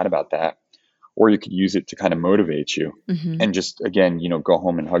depressed and sad about that, or you could use it to kind of motivate you, and just, again, go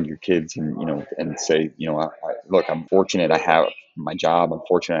home and hug your kids, and, and say, look, I'm fortunate I have my job. I'm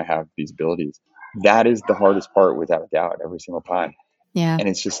fortunate I have these abilities. That is the hardest part, without a doubt, every single time. Yeah. And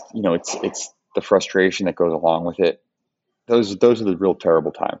it's just, it's the frustration that goes along with it. Those are the real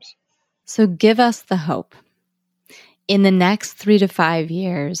terrible times. So give us the hope. In the next 3 to 5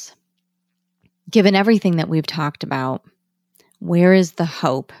 years, given everything that we've talked about, where is the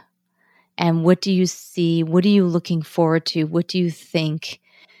hope? And what do you see? What are you looking forward to? What do you think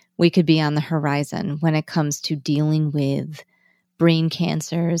we could be on the horizon when it comes to dealing with brain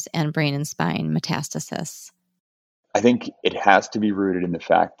cancers and brain and spine metastasis? I think it has to be rooted in the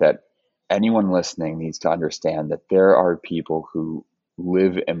fact that anyone listening needs to understand that there are people who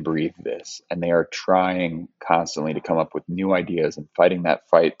live and breathe this, and they are trying constantly to come up with new ideas and fighting that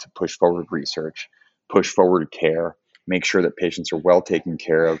fight to push forward research, push forward care, make sure that patients are well taken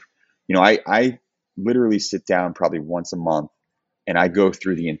care of. I literally sit down probably once a month, and I go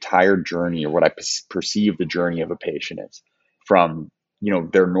through the entire journey, or what I perceive the journey of a patient is, from,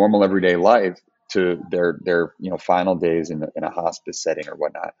 their normal everyday life to their final days in a hospice setting or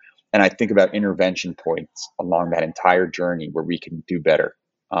whatnot. And I think about intervention points along that entire journey where we can do better.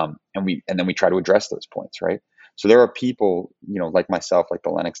 And then we try to address those points, right? So there are people, like myself, like the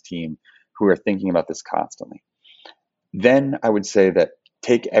Lennox team, who are thinking about this constantly. Then I would say that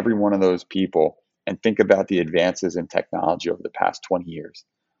take every one of those people and think about the advances in technology over the past 20 years,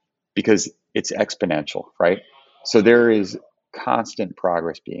 because it's exponential, right? So there is constant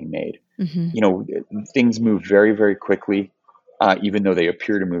progress being made. Things move very, very quickly, even though they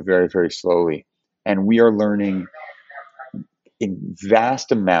appear to move very, very slowly. And we are learning in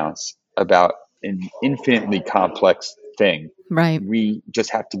vast amounts about an infinitely complex thing. Right. We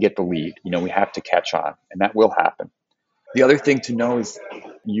just have to get the lead. We have to catch on, and that will happen. The other thing to know is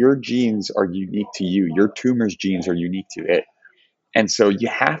your genes are unique to you. Your tumor's genes are unique to it. And so you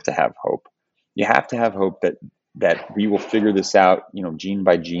have to have hope. You have to have hope that we will figure this out, gene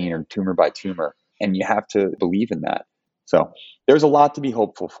by gene or tumor by tumor. And you have to believe in that. So there's a lot to be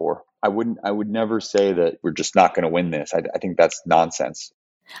hopeful for. I would never say that we're just not going to win this. I think that's nonsense.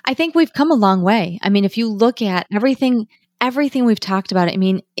 I think we've come a long way. I mean, if you look at everything we've talked about, I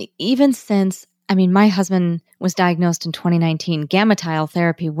mean, even since, my husband was diagnosed in 2019, GammaTile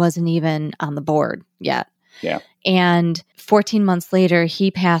therapy wasn't even on the board yet. Yeah. And 14 months later,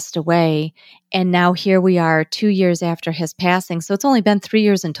 he passed away. And now here we are 2 years after his passing. So it's only been 3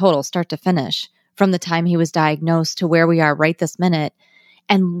 years in total, start to finish, from the time he was diagnosed to where we are right this minute.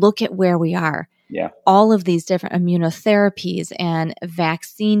 And look at where we are. Yeah. All of these different immunotherapies and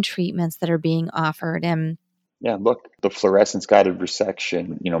vaccine treatments that are being offered. And yeah, look, the fluorescence guided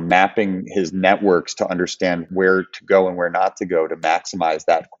resection, mapping his networks to understand where to go and where not to go to maximize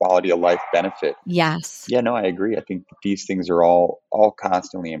that quality of life benefit. Yes. Yeah, no, I agree. I think these things are all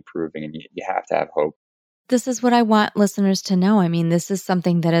constantly improving, and you have to have hope. This is what I want listeners to know. This is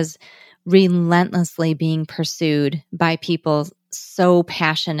something that is relentlessly being pursued by people so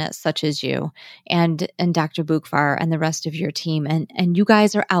passionate, such as you and Dr. Boockvar and the rest of your team. And you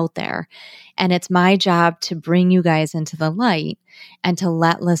guys are out there. And it's my job to bring you guys into the light and to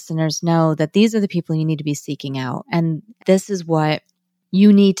let listeners know that these are the people you need to be seeking out. And this is what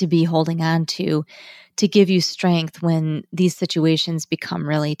you need to be holding on to give you strength when these situations become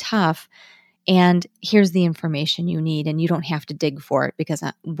really tough. And here's the information you need, and you don't have to dig for it because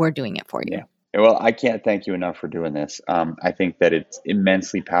we're doing it for you. Yeah. Well, I can't thank you enough for doing this. I think that it's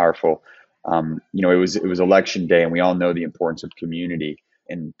immensely powerful. It was election day, and we all know the importance of community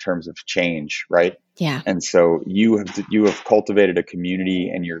in terms of change, right? Yeah. And so you have cultivated a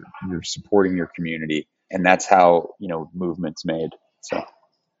community, and you're supporting your community. And that's how, movement's made. So.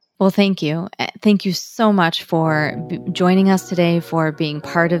 Well, thank you. Thank you so much for joining us today, for being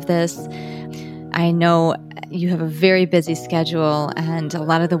part of this. I know you have a very busy schedule, and a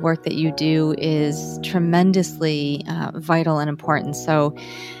lot of the work that you do is tremendously vital and important. So,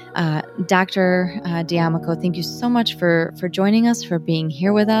 Dr. D'Amico, thank you so much for joining us, for being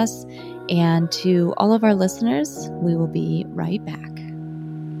here with us. And to all of our listeners, we will be right back.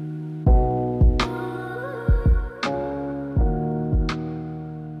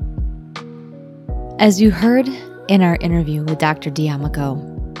 As you heard in our interview with Dr. D'Amico,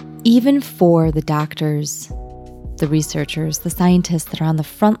 even for the doctors, the researchers, the scientists that are on the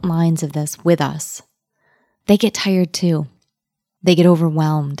front lines of this with us, they get tired too. They get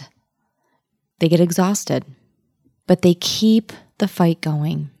overwhelmed. They get exhausted. But they keep the fight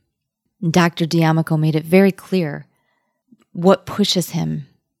going. Dr. D'Amico made it very clear what pushes him.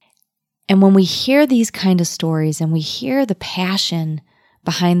 And when we hear these kind of stories and we hear the passion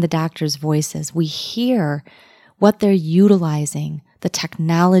behind the doctors' voices, we hear what they're utilizing, the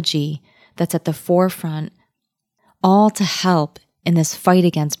technology that's at the forefront, all to help in this fight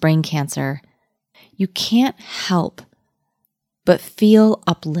against brain cancer, you can't help but feel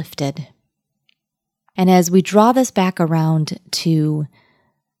uplifted. And as we draw this back around to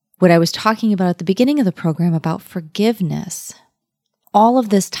what I was talking about at the beginning of the program about forgiveness, all of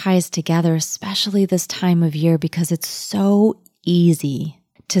this ties together, especially this time of year, because it's so easy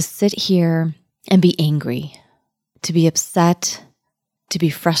to sit here and be angry, to be upset, to be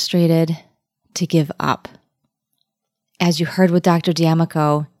frustrated, to give up. As you heard with Dr.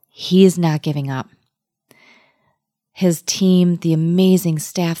 D'Amico, he is not giving up. His team, the amazing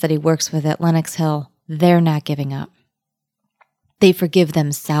staff that he works with at Lenox Hill, they're not giving up. They forgive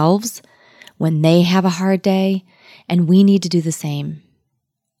themselves when they have a hard day, and we need to do the same.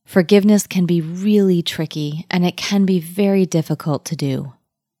 Forgiveness can be really tricky, and it can be very difficult to do,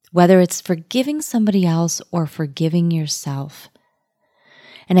 whether it's forgiving somebody else or forgiving yourself.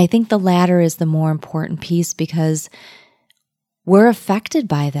 And I think the latter is the more important piece because we're affected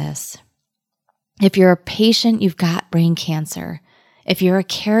by this. If you're a patient, you've got brain cancer. If you're a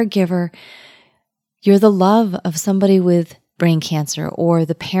caregiver, you're the love of somebody with brain cancer, or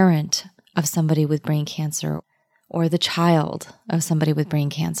the parent of somebody with brain cancer, or the child of somebody with brain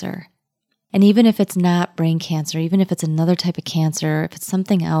cancer. And even if it's not brain cancer, even if it's another type of cancer, if it's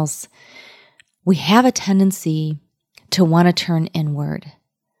something else, we have a tendency to want to turn inward,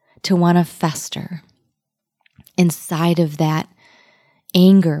 to want to fester inside of that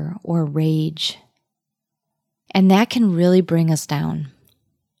anger or rage. And that can really bring us down.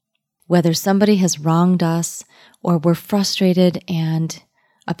 Whether somebody has wronged us or we're frustrated and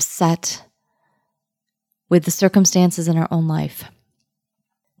upset with the circumstances in our own life,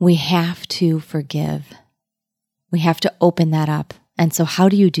 we have to forgive. We have to open that up. And so how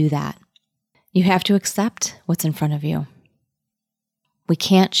do you do that? You have to accept what's in front of you. We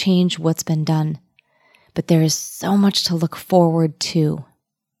can't change what's been done, but there is so much to look forward to,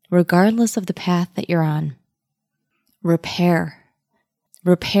 regardless of the path that you're on. Repair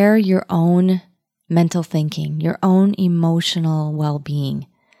your own mental thinking, your own emotional well-being.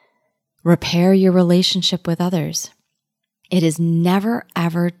 Repair your relationship with others. It is never,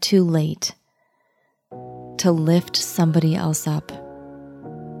 ever too late to lift somebody else up.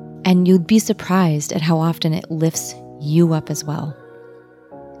 And you'd be surprised at how often it lifts you up as well.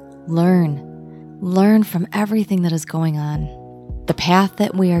 Learn from everything that is going on. The path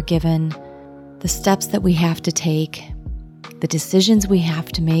that we are given, the steps that we have to take, the decisions we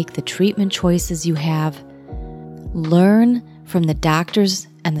have to make, the treatment choices you have. Learn from the doctors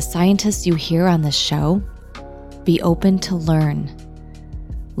and the scientists you hear on this show. Be open to learn.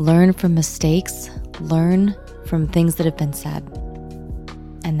 Learn from mistakes. Learn from things that have been said.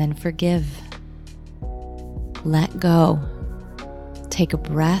 And then forgive. Let go. Take a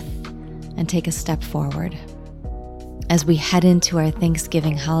breath and take a step forward. As we head into our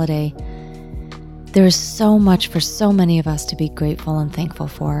Thanksgiving holiday, there is so much for so many of us to be grateful and thankful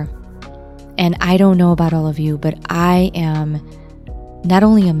for. And I don't know about all of you, but I am not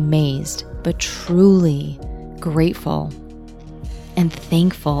only amazed, but truly grateful and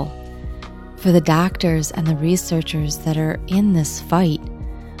thankful for the doctors and the researchers that are in this fight,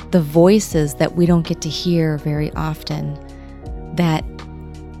 the voices that we don't get to hear very often, that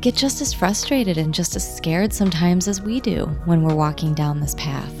get just as frustrated and just as scared sometimes as we do when we're walking down this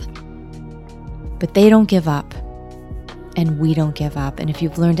path. But they don't give up, and we don't give up. And if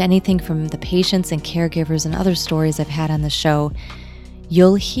you've learned anything from the patients and caregivers and other stories I've had on the show,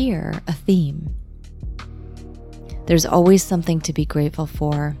 you'll hear a theme. There's always something to be grateful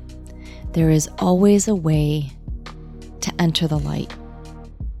for. there is always a way to enter the light.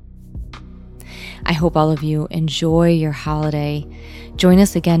 I hope all of you enjoy your holiday. Join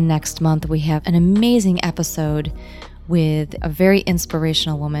us again next month. We have an amazing episode with a very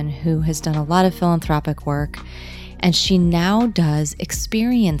inspirational woman who has done a lot of philanthropic work, and she now does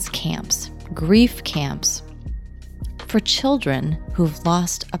experience camps, grief camps, for children who've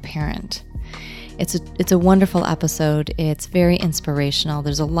lost a parent. It's a wonderful episode. It's very inspirational.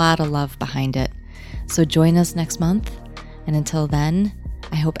 There's a lot of love behind it. So join us next month. And until then,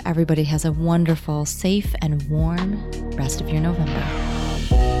 I hope everybody has a wonderful, safe, and warm rest of your November.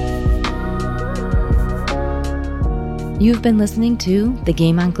 You've been listening to the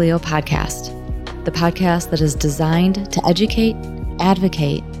Game on Glio podcast, the podcast that is designed to educate,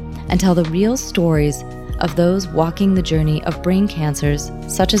 advocate, and tell the real stories of those walking the journey of brain cancers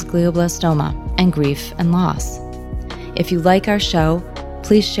such as glioblastoma and grief and loss. If you like our show,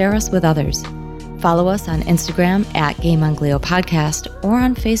 please share us with others. Follow us on Instagram at Game on Glio Podcast or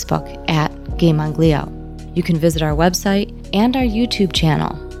on Facebook at Game on Glio. You can visit our website and our YouTube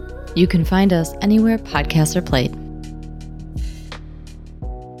channel. You can find us anywhere podcasts are played.